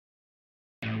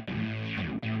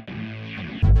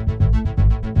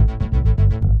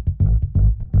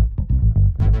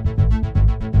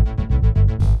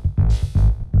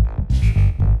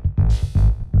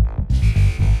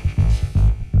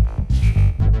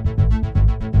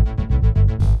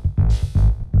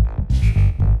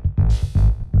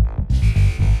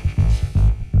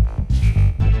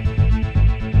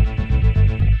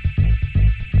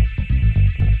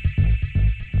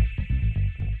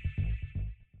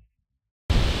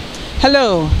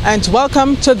Hello and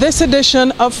welcome to this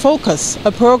edition of Focus,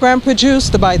 a program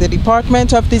produced by the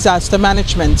Department of Disaster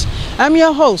Management. I'm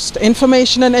your host,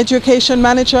 Information and Education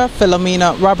Manager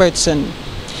Philomena Robertson.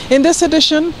 In this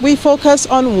edition, we focus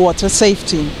on water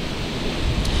safety.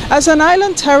 As an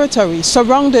island territory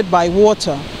surrounded by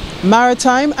water,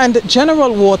 maritime and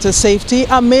general water safety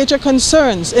are major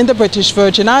concerns in the British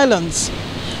Virgin Islands.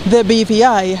 The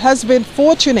BVI has been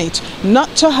fortunate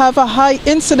not to have a high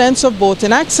incidence of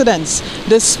boating accidents,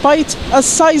 despite a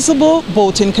sizable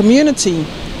boating community.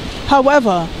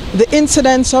 However, the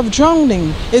incidence of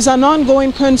drowning is an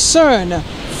ongoing concern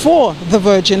for the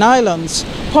Virgin Islands,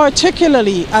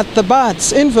 particularly at the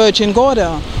Baths in Virgin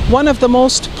Gorda, one of the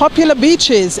most popular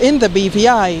beaches in the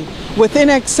BVI, with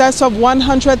in excess of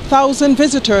 100,000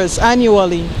 visitors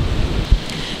annually.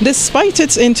 Despite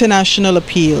its international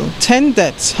appeal, 10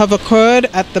 deaths have occurred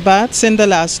at the Baths in the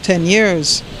last 10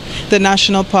 years. The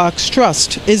National Parks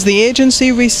Trust is the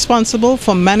agency responsible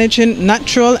for managing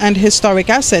natural and historic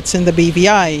assets in the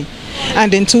BVI.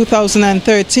 And in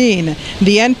 2013,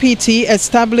 the NPT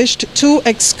established 2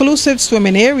 exclusive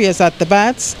swimming areas at the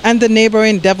Baths and the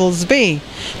neighboring Devil's Bay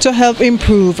to help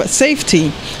improve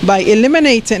safety by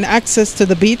eliminating access to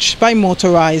the beach by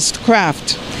motorized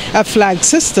craft. A flag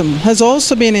system has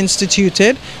also been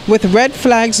instituted, with red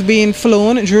flags being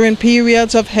flown during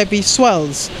periods of heavy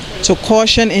swells to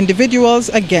caution individuals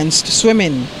against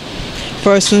swimming.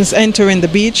 Persons entering the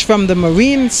beach from the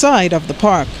marine side of the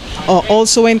park are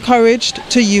also encouraged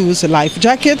to use life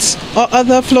jackets or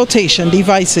other flotation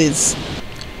devices.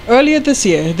 Earlier this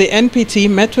year, the NPT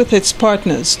met with its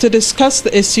partners to discuss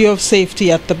the issue of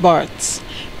safety at the Baths.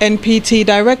 NPT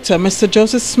Director Mr.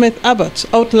 Joseph Smith Abbott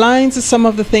outlines some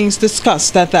of the things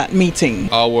discussed at that meeting.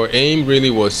 Our aim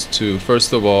really was to,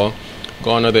 first of all,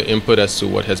 garner the input as to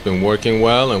what has been working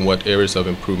well and what areas of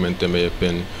improvement there may have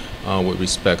been with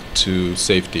respect to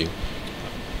safety.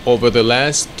 Over the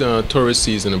last tourist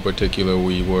season in particular,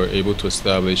 we were able to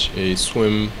establish a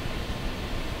swim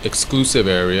exclusive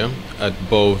area at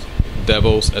both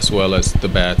Devils as well as the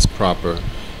Baths proper.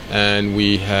 And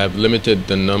we have limited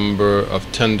the number of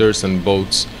tenders and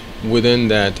boats within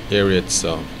that area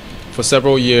itself. For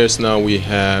several years now, we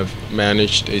have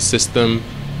managed a system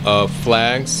of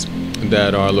flags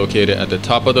that are located at the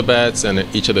top of the Baths and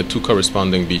at each of the 2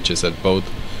 corresponding beaches at both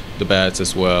the Baths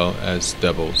as well as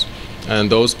Devils. And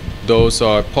those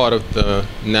are part of the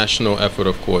national effort,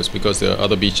 of course, because there are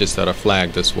other beaches that are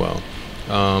flagged as well.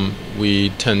 We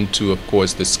tend to, of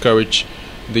course, discourage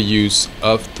the use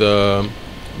of the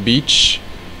beach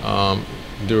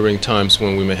during times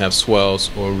when we may have swells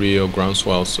or real ground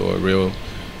swells or real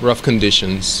rough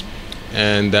conditions,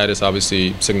 and that is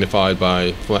obviously signified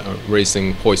by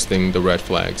hoisting the red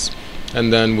flags.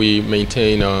 And then we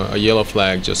maintain a yellow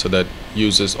flag just so that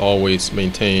users always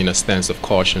maintain a stance of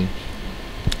caution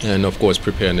and, of course,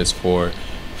 preparedness for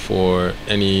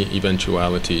any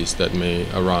eventualities that may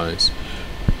arise.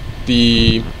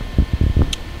 The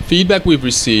feedback we've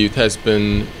received has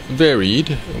been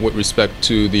varied with respect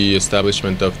to the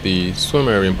establishment of the swim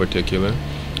area in particular.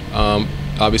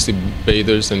 Obviously,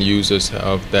 bathers and users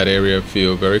of that area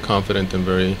feel very confident and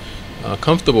very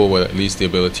comfortable with at least the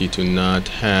ability to not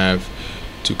have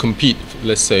to compete,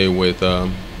 let's say, with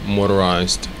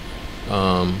motorized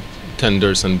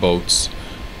tenders and boats.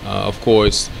 Of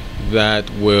course, that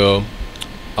will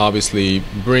obviously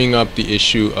bring up the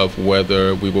issue of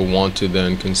whether we will want to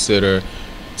then consider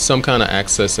some kind of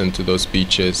access into those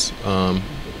beaches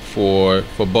for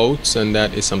boats, and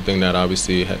that is something that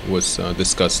obviously was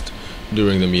discussed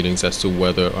during the meetings as to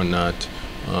whether or not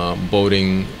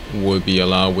boating would be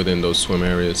allowed within those swim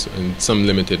areas in some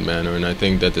limited manner, and I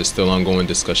think that there's still ongoing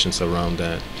discussions around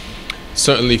that.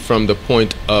 Certainly from the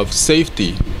point of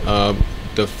safety,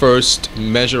 the first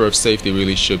measure of safety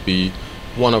really should be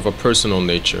one of a personal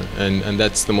nature, and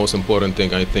that's the most important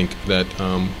thing I think that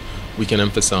we can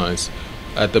emphasize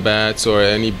at the Baths or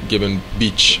any given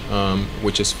beach,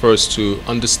 which is first to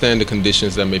understand the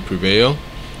conditions that may prevail,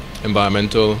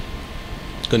 environmental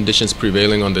conditions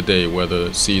prevailing on the day,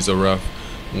 whether seas are rough,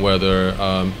 whether,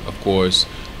 of course,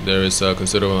 there is a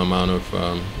considerable amount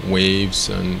of waves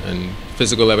and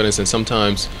physical evidence, and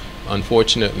sometimes,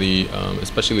 unfortunately,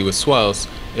 especially with swells,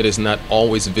 it is not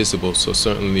always visible, so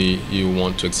certainly you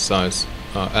want to exercise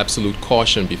absolute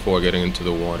caution before getting into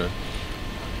the water.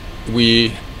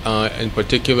 We, in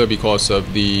particular, because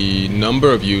of the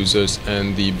number of users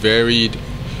and the varied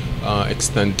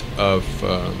extent of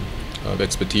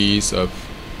expertise, of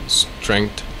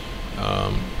strength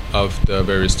of the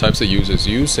various types of users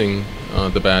using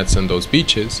the Baths and those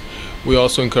beaches, we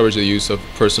also encourage the use of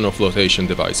personal flotation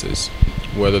devices,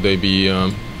 whether they be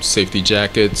safety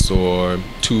jackets or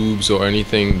tubes or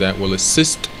anything that will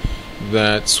assist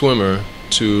that swimmer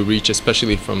to reach,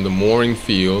 especially from the mooring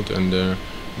field. And there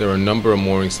are a number of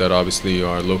moorings that obviously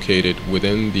are located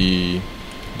within the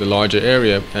larger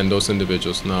area, and those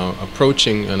individuals now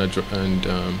approaching and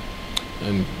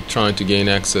trying to gain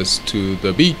access to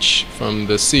the beach from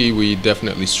the sea. We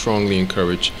definitely strongly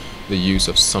encourage the use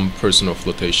of some personal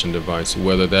flotation device,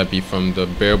 whether that be from the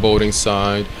bareboating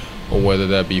side or whether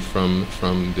that be from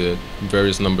the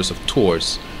various numbers of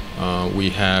tours. We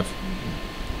have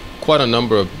quite a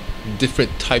number of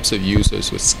different types of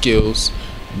users with skills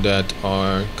that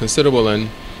are considerable and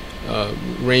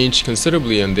range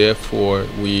considerably, and therefore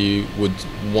we would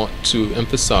want to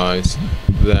emphasize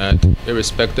that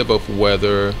irrespective of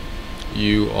whether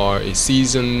you are a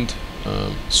seasoned,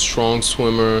 strong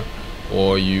swimmer,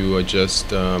 or you are just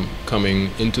coming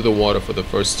into the water for the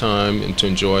first time and to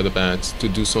enjoy the baths, to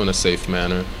do so in a safe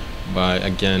manner by,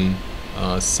 again,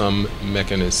 some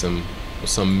mechanism or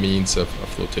some means of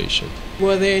flotation.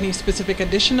 Were there any specific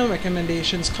additional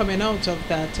recommendations coming out of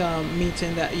that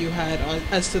meeting that you had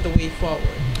as to the way forward?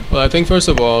 Well, I think first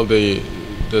of all, the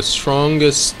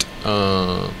strongest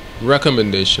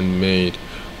recommendation made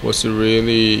was to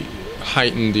really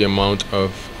heighten the amount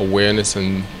of awareness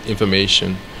and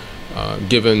information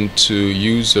given to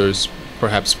users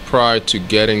perhaps prior to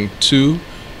getting to,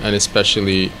 and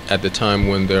especially at the time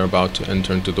when they're about to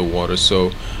enter into the water.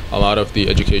 So a lot of the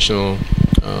educational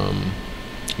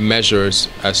measures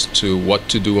as to what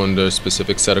to do under a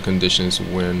specific set of conditions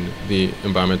when the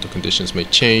environmental conditions may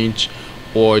change,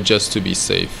 or just to be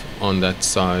safe on that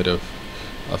side of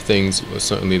things.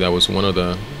 Certainly that was one of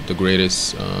the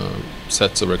greatest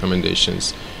sets of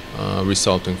recommendations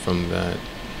resulting from that.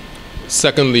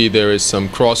 Secondly, there is some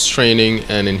cross-training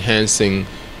and enhancing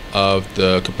of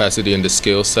the capacity and the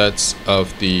skill sets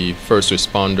of the first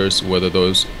responders, whether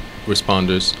those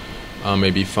responders may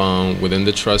be found within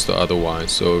the trust or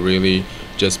otherwise. So really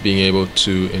just being able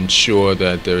to ensure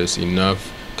that there is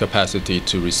enough capacity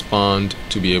to respond,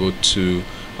 to be able to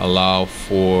allow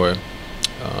for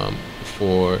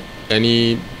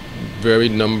any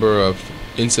varied number of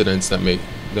incidents that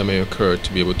may occur,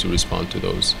 to be able to respond to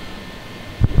those.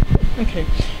 Okay.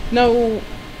 Now,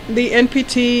 the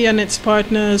NPT and its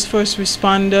partners, first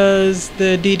responders,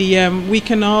 the DDM, we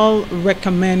can all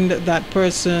recommend that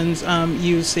persons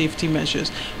use safety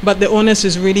measures, but the onus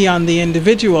is really on the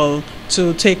individual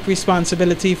to take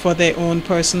responsibility for their own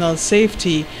personal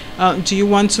safety. Do you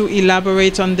want to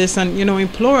elaborate on this and,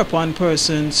 implore upon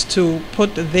persons to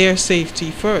put their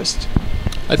safety first?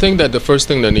 I think that the first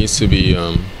thing that needs to be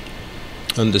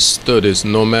understood is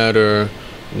no matter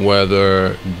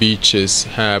whether beaches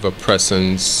have a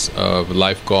presence of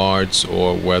lifeguards,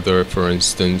 or whether, for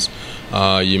instance,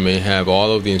 you may have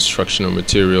all of the instructional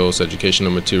materials, educational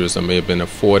materials that may have been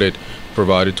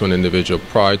provided to an individual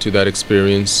prior to that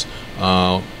experience,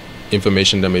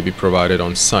 information that may be provided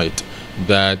on site,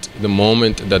 that the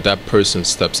moment that that person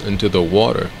steps into the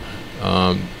water,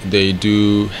 they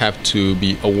do have to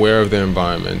be aware of their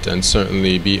environment and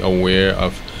certainly be aware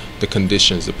of the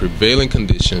conditions, the prevailing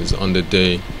conditions on the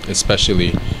day,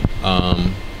 especially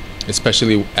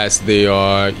as they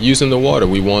are using the water.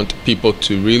 We want people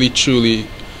to really truly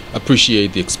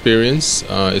appreciate the experience.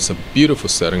 It's a beautiful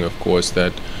setting, of course,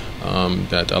 that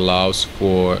allows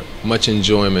for much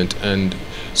enjoyment, and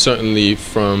certainly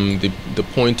from the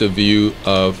point of view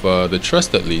of the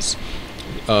trust, at least,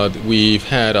 we've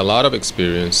had a lot of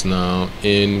experience now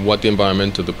in what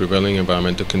the prevailing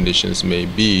environmental conditions may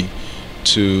be,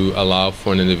 to allow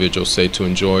for an individual, say, to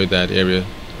enjoy that area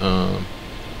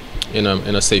in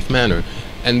a safe manner.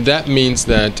 And that means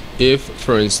that if,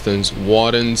 for instance,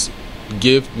 wardens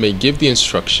may give the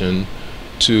instruction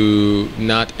to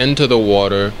not enter the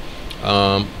water,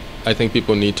 I think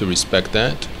people need to respect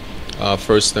that.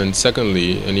 First, and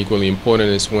secondly, and equally important,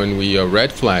 is when we are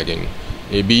red flagging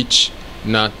a beach,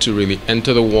 not to really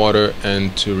enter the water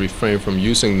and to refrain from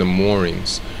using the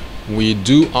moorings. We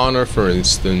do honor, for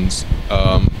instance,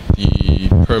 the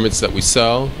permits that we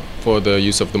sell for the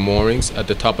use of the moorings at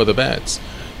the top of the baths.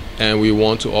 And we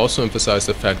want to also emphasize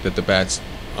the fact that the baths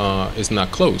is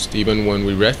not closed. Even when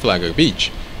we red flag a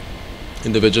beach,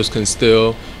 individuals can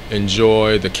still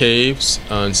enjoy the caves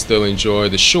and still enjoy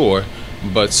the shore,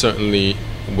 but certainly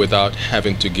without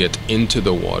having to get into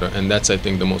the water. And that's, I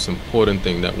think, the most important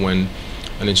thing, that when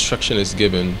an instruction is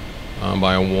given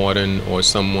by a warden or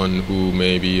someone who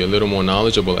may be a little more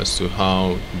knowledgeable as to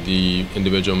how the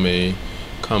individual may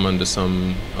come under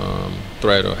some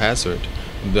threat or hazard,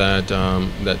 that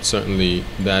certainly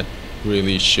that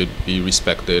really should be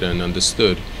respected and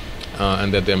understood,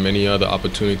 and that there are many other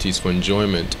opportunities for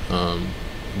enjoyment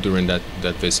during that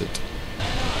visit.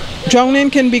 Drowning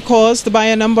can be caused by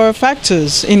a number of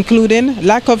factors, including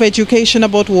lack of education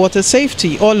about water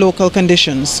safety or local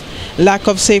conditions, lack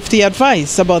of safety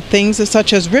advice about things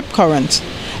such as rip current,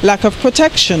 lack of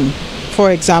protection, for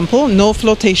example, no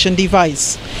flotation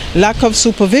device, lack of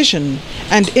supervision,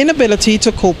 and inability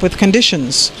to cope with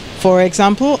conditions, for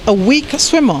example, a weak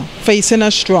swimmer facing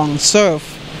a strong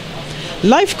surf.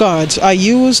 Lifeguards are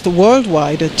used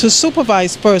worldwide to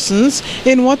supervise persons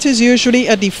in what is usually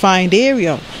a defined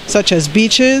area, such as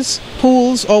beaches,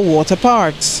 pools, or water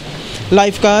parks.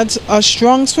 Lifeguards are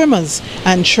strong swimmers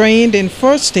and trained in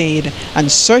first aid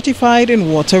and certified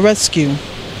in water rescue.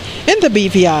 In the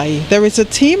BVI, there is a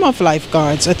team of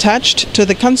lifeguards attached to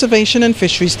the Conservation and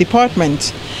Fisheries Department.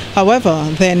 However,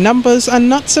 their numbers are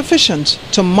not sufficient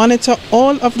to monitor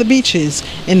all of the beaches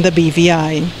in the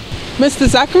BVI. Mr.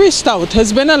 Zachary Stout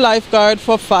has been a lifeguard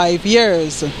for 5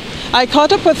 years. I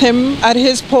caught up with him at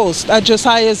his post at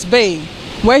Josiah's Bay,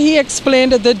 where he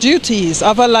explained the duties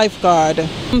of a lifeguard.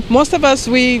 Most of us,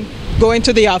 we go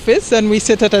into the office and we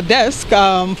sit at a desk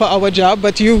for our job,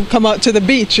 but you come out to the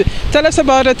beach. Tell us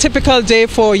about a typical day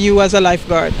for you as a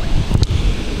lifeguard.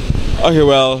 Okay,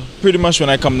 well, pretty much when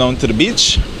I come down to the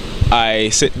beach, I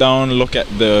sit down, look at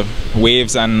the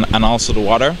waves and also the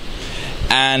water.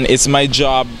 And it's my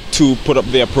job to put up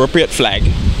the appropriate flag.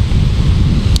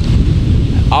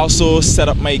 Also set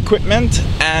up my equipment,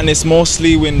 and it's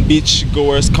mostly when beach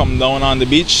goers come down on the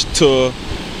beach to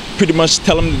pretty much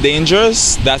tell them the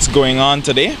dangers that's going on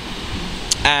today.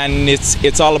 And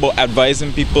it's all about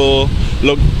advising people,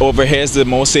 look, over here is the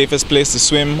most safest place to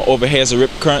swim, over here is a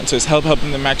rip current, so it's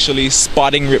helping them actually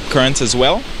spotting rip currents as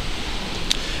well.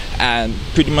 And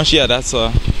pretty much, yeah, that's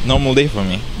a normal day for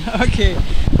me. Okay.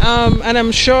 And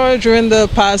I'm sure during the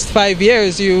past 5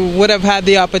 years you would have had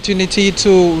the opportunity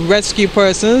to rescue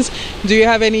persons. Do you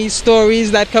have any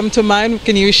stories that come to mind?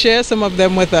 Can you share some of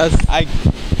them with us?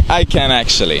 I can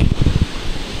actually.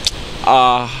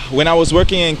 When I was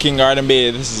working in King Garden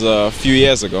Bay, this is a few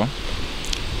years ago,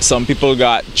 some people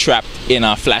got trapped in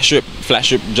a flash rip.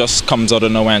 Flash rip just comes out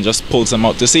of nowhere and just pulls them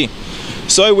out to sea.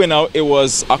 So I went out. It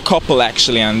was a couple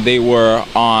actually, and they were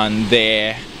on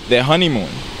their honeymoon.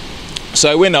 So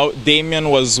I went out. Damien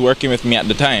was working with me at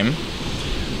the time.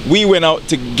 We went out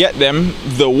to get them.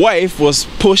 The wife was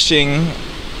pushing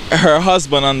her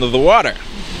husband under the water.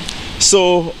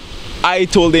 So I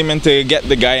told Damien to get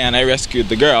the guy, and I rescued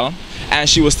the girl. And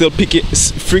she was still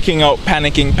freaking out,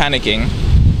 panicking,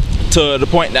 to the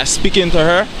point that speaking to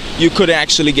her, you couldn't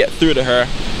actually get through to her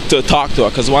to talk to her.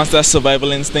 Because once that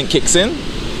survival instinct kicks in,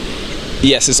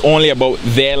 yes, it's only about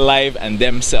their life and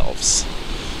themselves.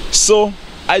 So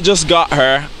I just got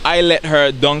her. I let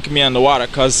her dunk me underwater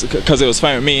because it was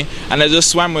fine with me, and I just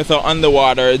swam with her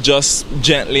underwater just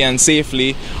gently and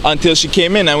safely until she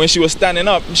came in. And when she was standing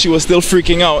up, she was still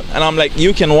freaking out, and I'm like,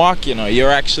 you can walk, you know,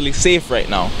 you're actually safe right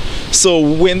now. So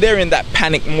when they're in that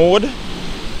panic mode,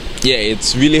 yeah,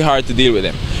 it's really hard to deal with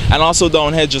them. And also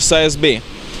down here, Josiah's Bay,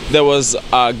 there was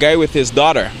a guy with his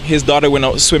daughter. His daughter went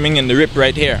out swimming in the rip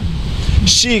right here.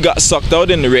 She got sucked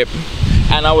out in the rip,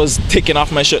 and I was taking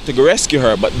off my shirt to go rescue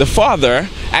her, but the father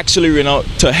actually ran out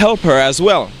to help her as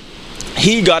well.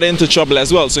 He got into trouble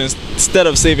as well, so instead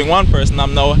of saving one person,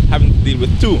 I'm now having to deal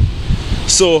with two.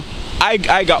 So I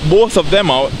got both of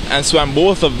them out and swam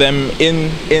both of them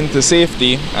into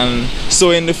safety. And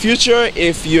so in the future,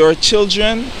 if your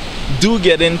children do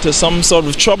get into some sort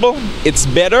of trouble, it's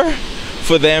better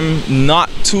for them not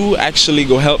to actually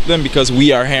go help them, because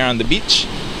we are here on the beach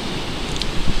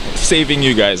saving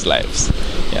you guys' lives.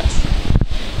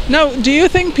 Yes. Now, do you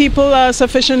think people are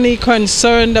sufficiently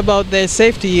concerned about their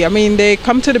safety? I mean, they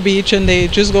come to the beach and they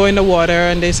just go in the water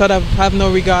and they sort of have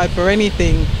no regard for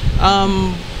anything.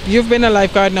 You've been a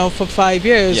lifeguard now for 5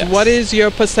 years. Yes. What is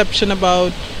your perception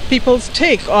about people's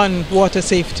take on water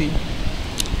safety?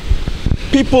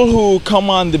 People who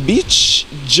come on the beach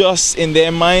just in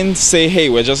their mind say, hey,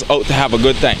 we're just out to have a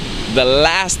good time. The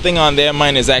last thing on their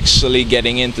mind is actually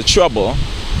getting into trouble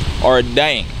or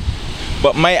dying.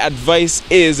 But my advice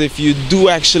is, if you do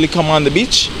actually come on the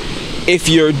beach, if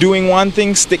you're doing one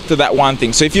thing, stick to that one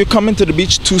thing. So if you're coming to the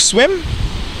beach to swim,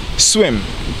 swim.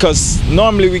 Because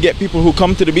normally we get people who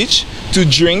come to the beach to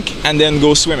drink and then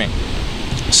go swimming.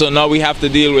 So now we have to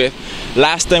deal with,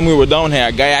 last time we were down here,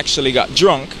 a guy actually got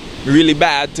drunk really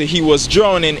bad till he was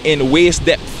drowning in waist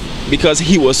depth because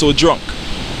he was so drunk.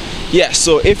 Yeah,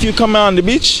 so if you come on the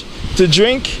beach to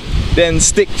drink, then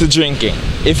stick to drinking.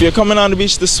 If you're coming on the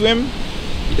beach to swim,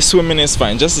 swimming is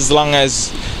fine. Just as long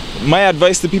as, my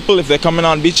advice to people, if they're coming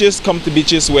on beaches, come to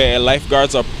beaches where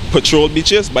lifeguards are patrolled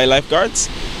beaches by lifeguards.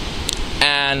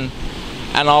 And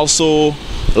also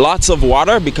lots of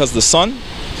water because the sun.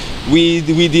 We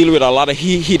deal with a lot of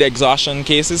heat exhaustion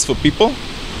cases for people,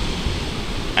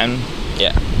 and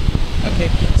yeah. Okay,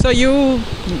 so you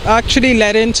actually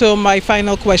led into my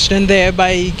final question there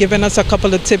by giving us a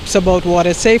couple of tips about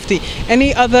water safety.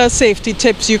 Any other safety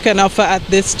tips you can offer at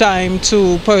this time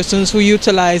to persons who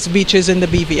utilize beaches in the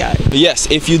BVI?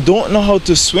 Yes, if you don't know how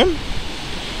to swim,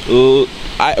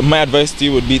 my advice to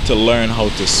you would be to learn how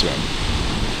to swim.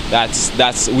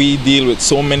 We deal with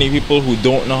so many people who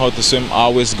don't know how to swim,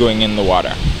 always going in the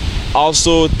water.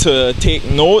 Also, to take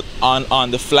note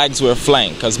on the flags we're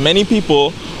flying, because many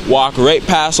people walk right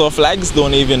past our flags,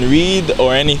 don't even read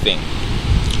or anything.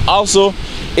 Also,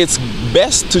 it's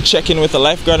best to check in with a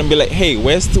lifeguard and be like, hey,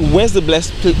 where's the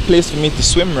best place for me to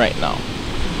swim right now?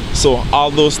 So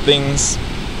all those things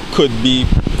could be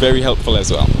very helpful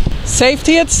as well.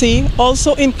 Safety at sea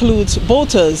also includes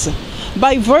boaters.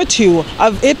 By virtue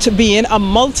of it being a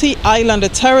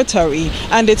multi-island territory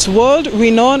and its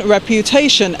world-renowned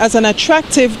reputation as an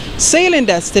attractive sailing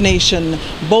destination,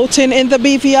 boating in the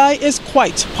BVI is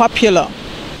quite popular.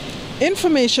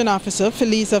 Information Officer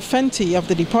Feliza Fenty of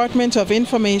the Department of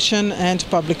Information and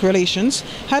Public Relations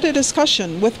had a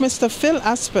discussion with Mr. Phil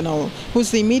Aspinall,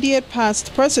 who's the immediate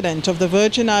past president of the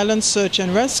Virgin Islands Search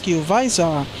and Rescue,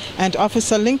 VISAR, and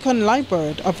Officer Lincoln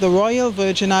Liebert of the Royal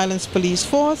Virgin Islands Police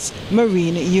Force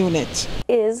Marine Unit.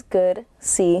 Is good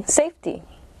sea safety?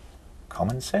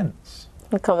 Common sense.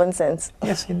 Common sense.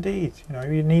 Yes, indeed.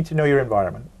 You need to know your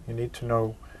environment. You need to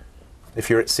know. If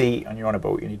you're at sea and you're on a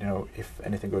boat, you need to know if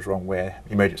anything goes wrong where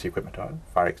emergency equipment are,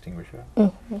 fire extinguisher,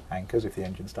 anchors if the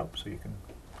engine stops, so you can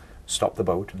stop the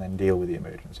boat and then deal with the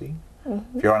emergency.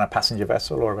 If you're on a passenger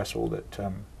vessel or a vessel that,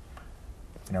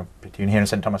 between here and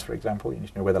St. Thomas, for example, you need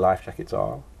to know where the life jackets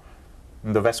are.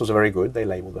 And the vessels are very good. They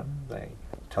label them. They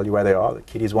tell you where they are. The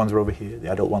kiddies ones are over here.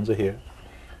 The adult ones are here.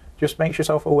 Just make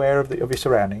yourself aware of your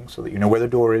surroundings so that you know where the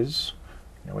door is,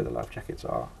 you know where the life jackets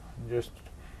are. And just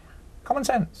common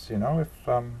sense, if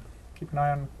keep an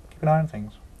eye on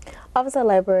things. Officer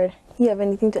Liebert, you have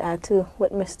anything to add to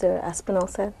what Mr. Aspinall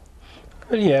said?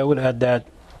 Well, yeah, I would add that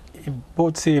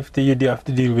boat safety you do have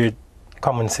to deal with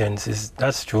common sense.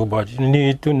 That's true, but you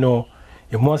need to know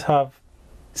you must have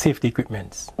safety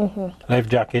equipment, life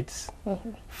jackets,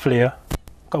 flare,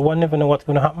 because one never know what's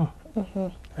going to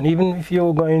happen. And even if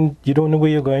you're going, you don't know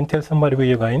where you're going, tell somebody where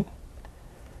you're going.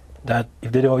 That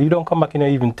if you don't come back in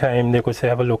an even time, they could say,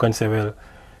 have a look and say, well,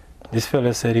 this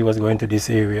fellow said he was going to this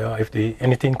area. If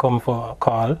anything come for a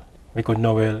call, we could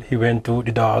know, well, he went to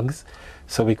the dogs,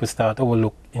 so we could start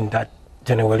overlook in that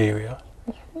general area.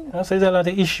 So there's a lot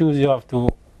of issues you have to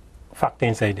factor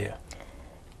inside there.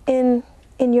 In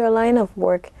your line of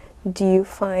work, do you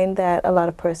find that a lot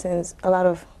of persons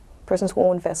who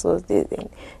own vessels, they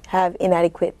have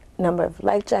inadequate number of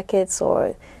life jackets,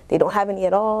 or they don't have any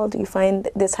at all? Do you find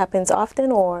this happens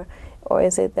often, or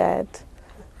is it that?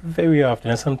 Very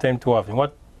often, and sometimes too often.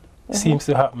 What seems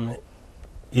to happen,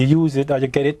 you use it or you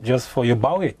get it just for you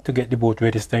borrow it to get the boat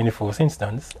registered in the first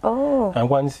instance. Oh. And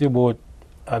once your boat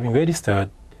has been registered,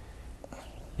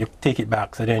 you take it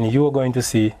back. So then you are going to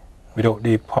see without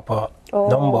the proper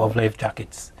number of life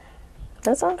jackets.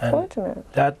 That's unfortunate.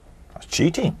 That's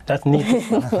cheating. That's neat.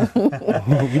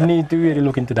 You need to really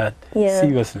look into that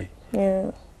seriously.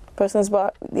 Yeah. Persons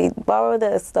borrow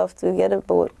their stuff to get a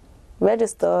boat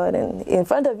registered, and in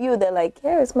front of you they're like,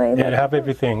 here's my... Yeah, they have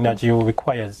everything that you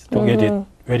requires to get it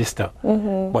registered,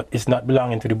 but it's not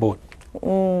belonging to the boat.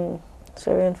 It's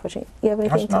very unfortunate. You have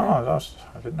anything to add? I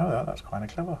didn't know that. That's kind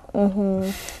of clever.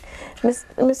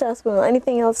 Mr. Aspinall,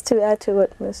 anything else to add to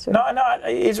what Mr. No,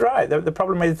 he's right. The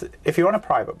problem is, if you're on a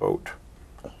private boat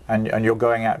and you're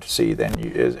going out to sea, then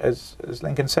as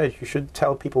Lincoln said, you should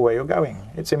tell people where you're going.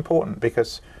 It's important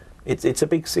because it's a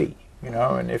big sea,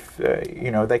 and if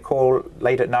they call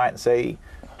late at night and say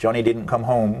Johnny didn't come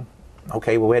home,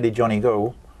 okay, well, where did Johnny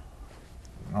go?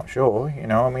 I'm not sure.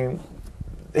 I mean,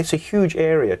 it's a huge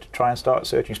area to try and start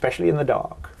searching, especially in the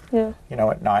dark. Yeah.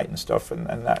 At night and stuff,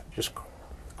 and that just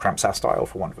cramps our style,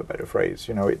 for want of a better phrase.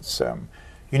 It's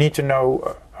you need to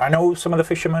know. I know some of the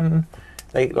fishermen,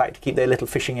 they like to keep their little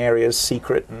fishing areas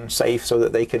secret and safe so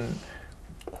that they can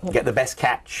get the best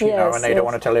catch, and they don't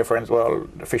want to tell their friends, well,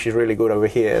 the fish is really good over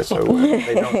here, so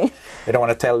they don't want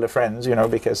to tell their friends,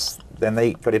 because then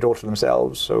they got it all to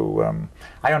themselves. So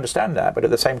I understand that, but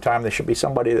at the same time, there should be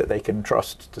somebody that they can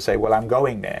trust to say, well, I'm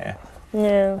going there.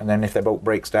 Yeah. And then if their boat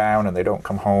breaks down and they don't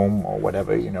come home or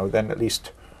whatever, then at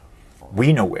least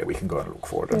we know where we can go and look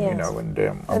for them,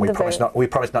 and we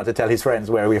promise not to tell his friends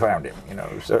where we found him,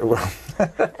 so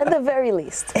at the very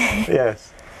least.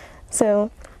 Yes.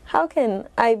 So how can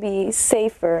I be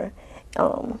safer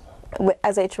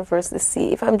as I traverse the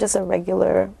sea, if I'm just a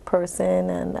regular person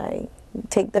and I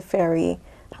take the ferry,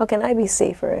 how can I be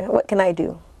safer? What can I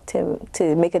do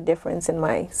to make a difference in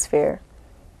my sphere?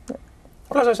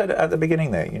 Well, as I said at the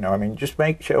beginning there, you know, I mean, just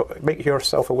make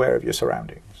yourself aware of your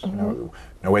surroundings. You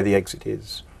know where the exit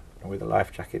is, know where the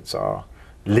life jackets are.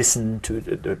 Listen to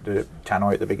the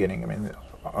tannoy at the beginning. I mean,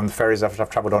 on the ferries I've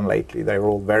travelled on lately, they're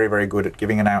all very, very good at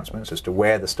giving announcements as to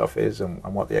where the stuff is and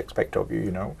what they expect of you,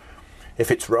 you know.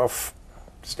 If it's rough,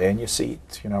 stay in your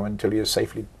seat, you know, until you're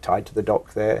safely tied to the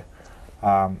dock there.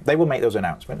 They will make those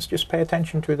announcements. Just pay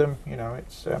attention to them. You know,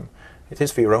 it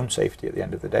is for your own safety at the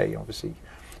end of the day, obviously.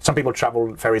 Some people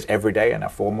travel ferries every day and are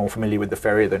far more familiar with the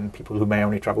ferry than people who may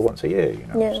only travel once a year, you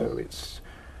know. Yeah. So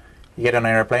you get on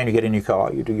an airplane, you get in your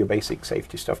car, you do your basic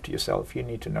safety stuff to yourself. You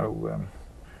need to know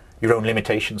your own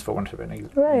limitations, for want of a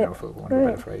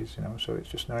better phrase, you know. So it's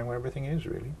just knowing where everything is,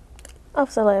 really.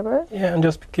 Officer Liebert? Yeah, and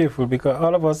just be careful, because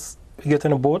all of us get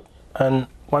in a boat, and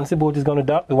once the boat is going to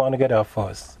dock, we want to get out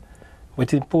first.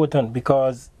 Which is important,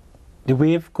 because the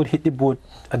wave could hit the boat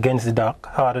against the dock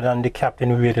harder than the captain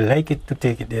would really like it to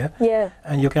take it there. Yeah.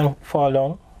 And you can fall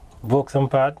down, broke some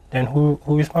part, then who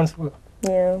responsible?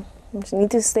 Yeah. We just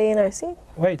need to stay in our seat.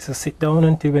 Right, so sit down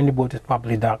until when the boat is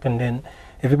properly docked, and then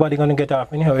everybody going to get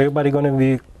off anyhow. Everybody going to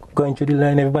be going through the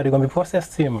line, everybody going to be processed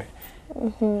the same way.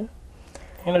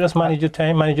 You know, just manage your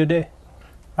time, manage your day.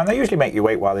 And they usually make you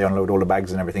wait while they unload all the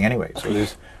bags and everything anyway. So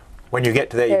there's, when you get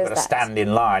to there, you've got to stand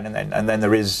in line, and then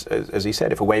there is, as he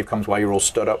said, if a wave comes while you're all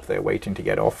stood up there waiting to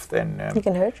get off, then you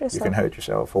can hurt yourself. You can hurt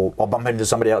yourself, or bump into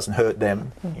somebody else and hurt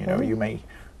them. You know, you may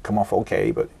come off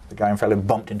okay, but the guy in front of him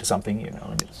bumped into something, you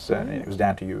know, and it was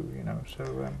down to you, you know.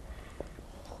 So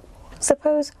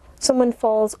suppose someone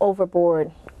falls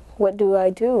overboard. What do I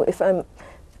do if I'm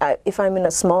in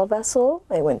a small vessel?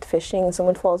 I went fishing and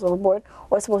someone falls overboard,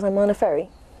 or suppose I'm on a ferry.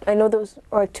 I know those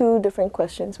are two different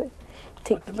questions.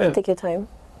 But take your time.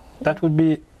 That would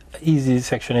be an easy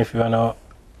section if you're on a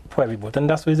private boat, and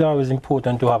that's why it's always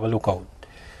important to have a lookout,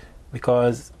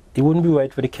 because it wouldn't be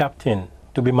right for the captain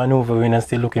to be maneuvering and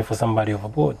still looking for somebody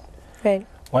overboard. Right.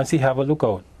 Once he have a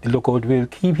lookout, the lookout will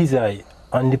keep his eye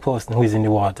on the person who is in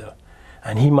the water,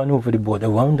 and he maneuver the boat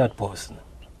around that person.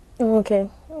 Okay.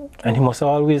 And he must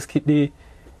always keep the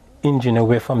engine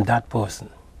away from that person.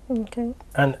 Okay.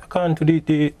 And according to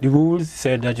the rules,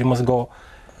 said that you must go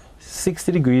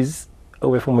 60 degrees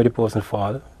away from where the person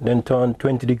fall, then turn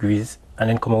 20 degrees, and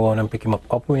then come around and pick him up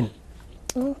upwind.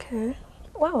 Okay.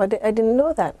 Wow, I didn't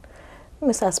know that.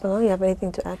 Ms. Aspinall, you have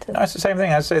anything to add to that? no, it's the same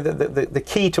thing. I'd say that the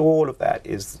key to all of that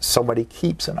is somebody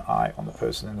keeps an eye on the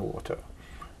person in the water.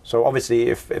 So obviously,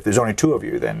 if there's only two of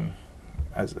you, then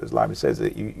as Liebert says,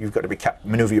 that you've got to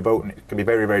maneuver your boat, and it can be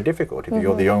very, very difficult if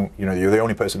you're the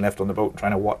only person left on the boat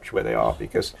trying to watch where they are,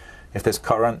 because if there's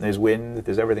current, there's wind,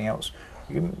 there's everything else,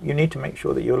 you need to make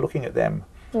sure that you're looking at them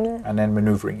and then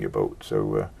maneuvering your boat.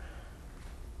 So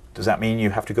does that mean you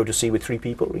have to go to sea with 3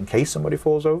 people in case somebody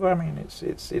falls over? I mean,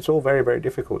 it's all very, very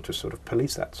difficult to sort of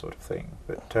police that sort of thing.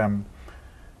 But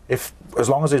as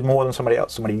long as there's more than somebody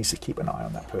else, somebody needs to keep an eye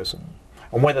on that person.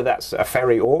 And whether that's a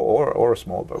ferry or a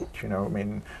small boat, you know, I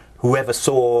mean, whoever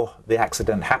saw the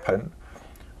accident happen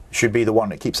should be the one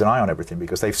that keeps an eye on everything,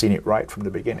 because they've seen it right from the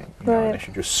beginning. You know, and they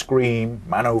should just scream,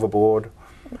 man overboard.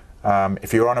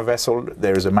 If you're on a vessel,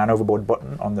 there is a man overboard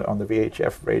button on the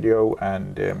VHF radio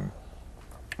and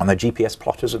on the GPS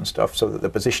plotters and stuff, so that the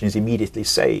position is immediately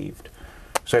saved.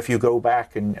 So if you go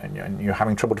back and you're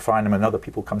having trouble to find them and other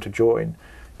people come to join,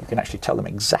 you can actually tell them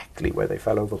exactly where they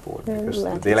fell overboard, because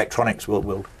the electronics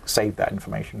will save that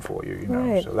information for you, you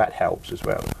know, so that helps as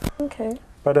well. Okay.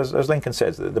 But as Lincoln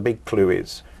says, the big clue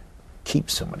is keep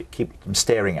them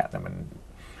staring at them, and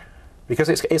because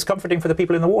it's comforting for the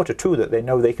people in the water too, that they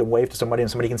know they can wave to somebody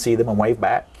and somebody can see them and wave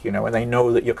back, you know, and they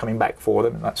know that you're coming back for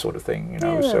them and that sort of thing, you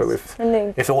know. Yes.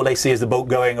 So if all they see is the boat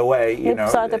going away, you know,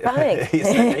 start to panic.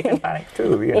 they can panic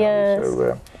too, you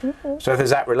know. Yes. So if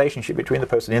there's that relationship between the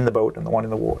person in the boat and the one in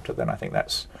the water, then I think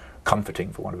that's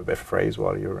comforting, for want of a better phrase,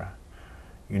 while you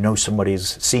know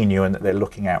somebody's seen you and that they're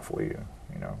looking out for you,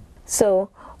 you know. So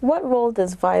what role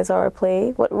does VISAR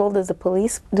play? What role does the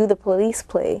police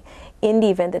play in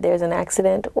the event that there's an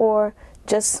accident, or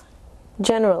just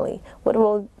generally? What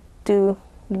role do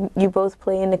you both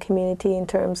play in the community in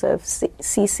terms of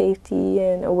sea safety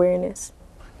and awareness?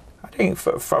 I think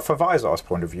for VISAR's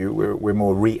point of view, we're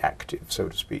more reactive, so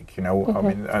to speak. You know, I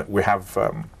mean, we have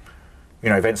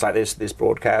events like this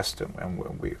broadcast,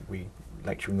 and we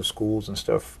lecture in the schools and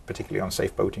stuff, particularly on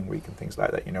Safe Boating Week and things like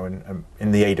that. You know,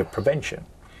 in the aid of prevention.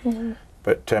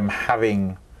 But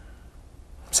having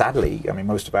sadly, I mean,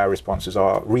 most of our responses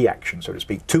are reaction, so to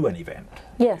speak, to an event.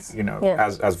 Yes. You know, yeah.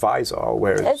 as VISE are,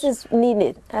 whereas as is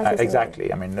needed. exactly.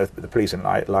 Needed. I mean, the police and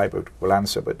LIBOT will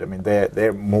answer, but I mean,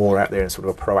 they're more out there in sort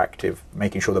of a proactive,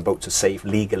 making sure the boats are safe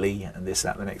legally, and this,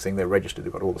 that, the next thing. They're registered.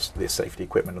 They've got all this safety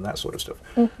equipment and that sort of stuff.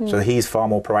 So he's far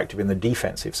more proactive in the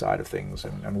defensive side of things,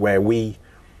 and where we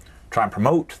try and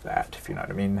promote that, if you know what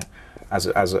I mean, as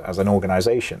an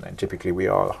organisation, then typically we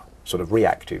are sort of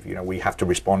reactive. You know, we have to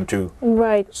respond to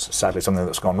sadly something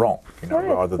that's gone wrong, you know,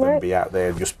 rather than be out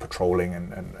there just patrolling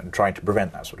and trying to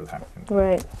prevent that sort of happening.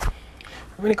 Right.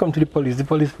 When it comes to the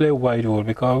police play a wide role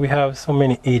because we have so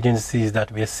many agencies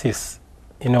that we assist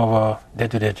in our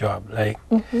day-to-day job, like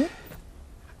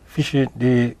fishery,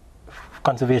 the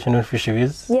conservation of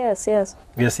fisheries. Yes, yes.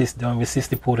 We assist them. We assist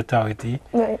the Port Authority.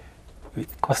 Right.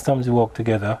 With customs, we work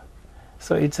together.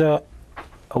 So it's a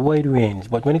wide range,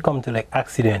 but when it comes to like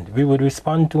accident, we would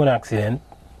respond to an accident.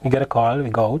 We get a call, we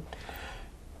go out,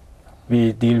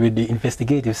 we deal with the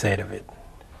investigative side of it.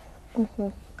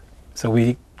 So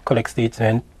we collect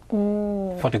statements,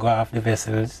 photograph the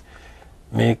vessels,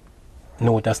 make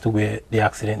note as to where the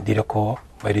accident did occur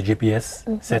by the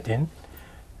GPS setting,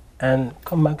 and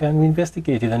come back and we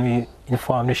investigate it and we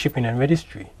inform the shipping and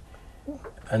registry.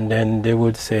 And then they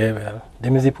would say, well,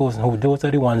 them is the person who, those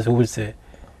are the ones who would say,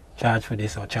 charge for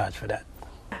this or charge for that.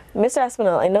 Mr.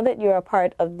 Aspinall, I know that you're a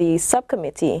part of the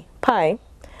subcommittee, PI,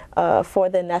 for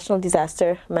the National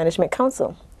Disaster Management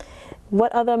Council.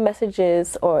 What other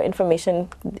messages or information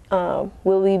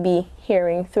will we be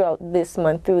hearing throughout this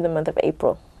month, through the month of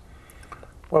April?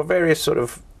 Well, various sort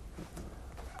of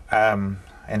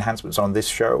enhancements on this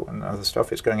show and other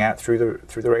stuff. It's going out through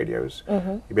the radios.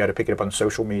 You'll be able to pick it up on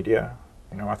social media.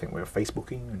 You know, I think we're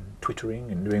Facebooking and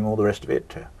Twittering and doing all the rest of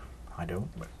it. I don't,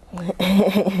 but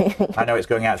I know it's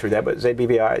going out through there. But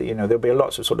ZBVI, you know, there'll be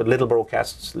lots of sort of little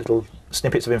broadcasts, little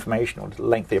snippets of information, or little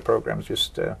lengthier programs,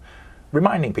 just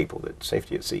reminding people that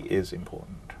safety at sea is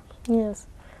important. Yes.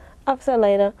 Officer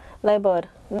Libod,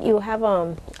 you have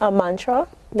a mantra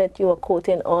that you were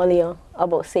quoting earlier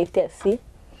about safety at sea.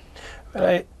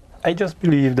 Well, I just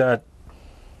believe that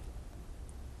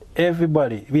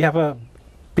everybody, we have a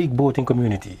big boating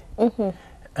community,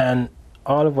 and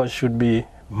all of us should be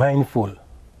mindful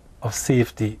of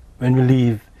safety when we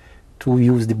leave to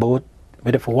use the boat,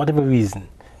 whether for whatever reason.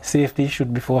 Safety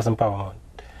should be first and paramount.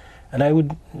 And I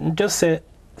would just say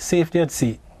safety at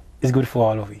sea is good for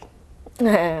all of we.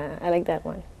 I like that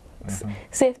one.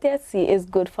 Safety at sea is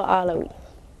good for all of we.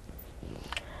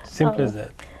 Simple as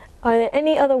that. Are there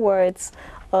any other words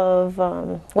of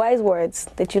wise words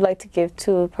that you'd like to give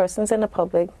to persons in the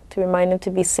public to remind them to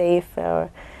be safe,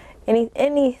 or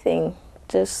anything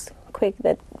just quick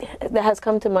that has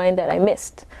come to mind that I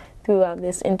missed throughout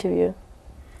this interview?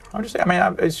 I'm just, I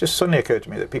mean, it's just suddenly occurred to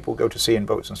me that people go to sea in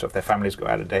boats and stuff. Their families go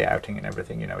out a day outing and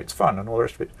everything. You know, it's fun and all the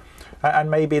rest of it. And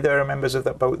maybe there are members of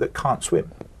that boat that can't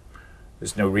swim.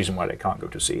 There's no reason why they can't go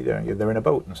to sea. They're in a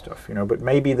boat and stuff. You know, but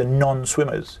maybe the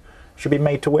non-swimmers should be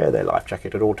made to wear their life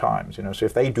jacket at all times. You know, so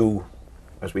if they do,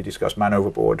 as we discussed, man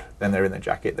overboard, then they're in their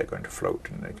jacket. They're going to float,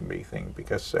 and they can be thing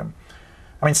because.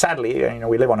 I mean, sadly, you know,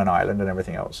 we live on an island and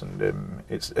everything else, and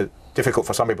it's difficult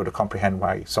for some people to comprehend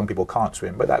why some people can't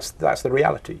swim. But that's the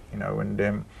reality, you know.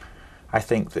 And I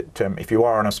think that if you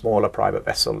are on a smaller private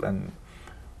vessel, and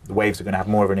the waves are going to have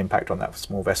more of an impact on that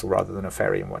small vessel rather than a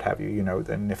ferry and what have you, you know,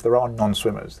 then if there are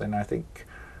non-swimmers, then I think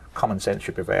common sense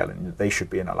should prevail, and they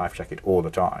should be in a life jacket all the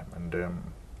time,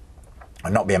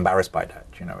 and not be embarrassed by that.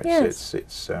 You know,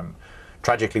 it's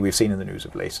tragically we've seen in the news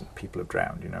of late people have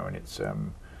drowned, you know, and it's.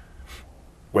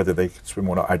 Whether they can swim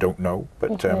or not, I don't know.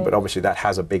 But obviously that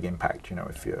has a big impact. You know,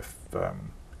 if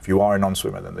you are a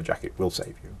non-swimmer, then the jacket will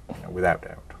save you, you know, without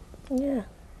doubt. Yeah.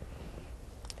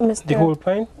 The whole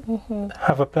point: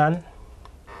 have a plan.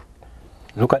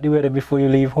 Look at the weather before you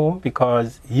leave home,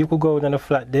 because you could go out on a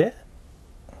flat day,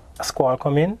 a squall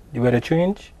come in, the weather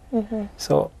change.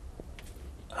 So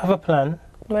have a plan.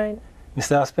 Right.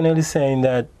 Mr. Aspinall is saying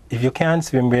that if you can't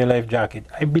swim, wear a life jacket.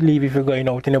 I believe if you're going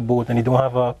out in a boat and you don't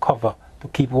have a cover to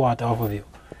keep water off of you,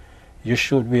 you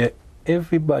should wear,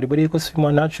 everybody, but you could swim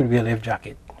or not, should wear a life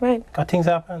jacket. Right. Because things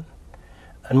happen.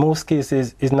 And most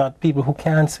cases, it's not people who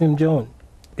can't swim, Joan.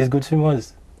 It's good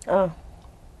swimmers. Oh.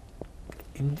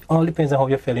 It all depends on how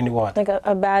you fell in the water. Like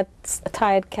a bad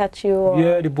tide catch you, or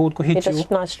yeah, the boat could hit you're you. just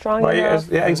not strong well, enough.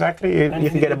 yeah, exactly. You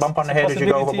can get a bump on the head as you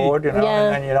go overboard, you know,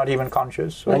 and you're not even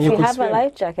conscious. So. If you have a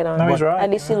life jacket on, no, he's right, at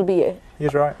least you'll be.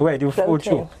 He's right. Right, you will float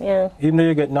you. Yeah. Even though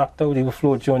you get knocked out, you will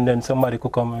float you, and then somebody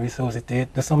could come and resuscitate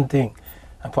or something,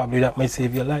 and probably that might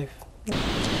save your life.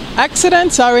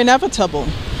 Accidents are inevitable,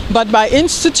 but by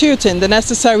instituting the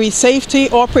necessary safety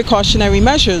or precautionary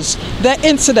measures, their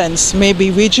incidence may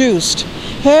be reduced.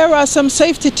 Here are some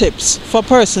safety tips for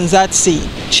persons at sea.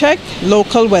 Check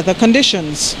local weather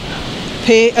conditions.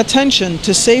 Pay attention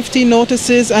to safety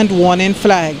notices and warning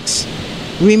flags.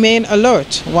 Remain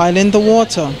alert while in the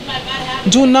water.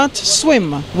 Do not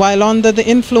swim while under the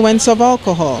influence of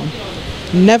alcohol.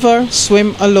 Never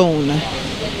swim alone.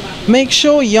 Make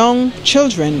sure young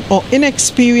children or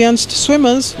inexperienced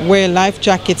swimmers wear life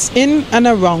jackets in and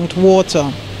around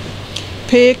water.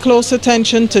 Pay close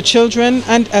attention to children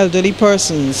and elderly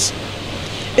persons.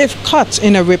 If caught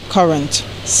in a rip current,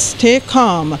 stay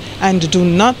calm and do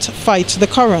not fight the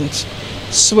current.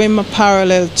 Swim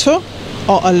parallel to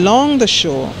or along the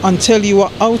shore until you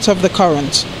are out of the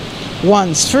current.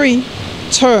 Once free,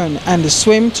 turn and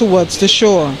swim towards the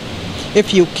shore.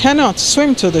 If you cannot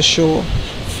swim to the shore,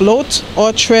 float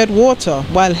or tread water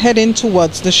while heading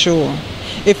towards the shore.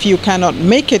 If you cannot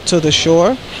make it to the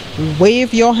shore,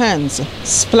 wave your hands,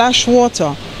 splash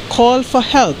water, call for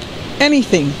help,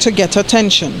 anything to get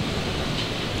attention.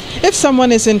 If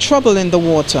someone is in trouble in the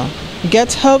water,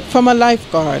 get help from a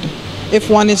lifeguard. If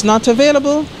one is not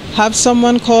available, have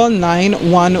someone call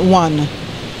 911.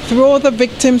 Throw the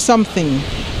victim something,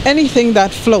 anything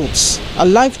that floats, a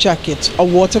life jacket, a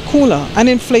water cooler, an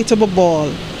inflatable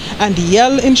ball, and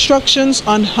yell instructions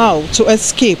on how to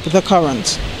escape the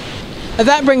current.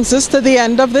 That brings us to the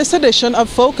end of this edition of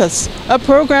Focus, a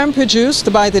program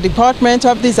produced by the Department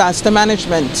of Disaster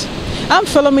Management. I'm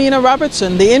Philomena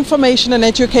Robertson, the Information and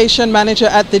Education Manager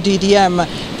at the DDM.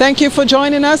 Thank you for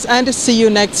joining us and see you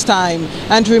next time.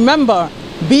 And remember,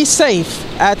 be safe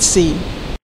at sea.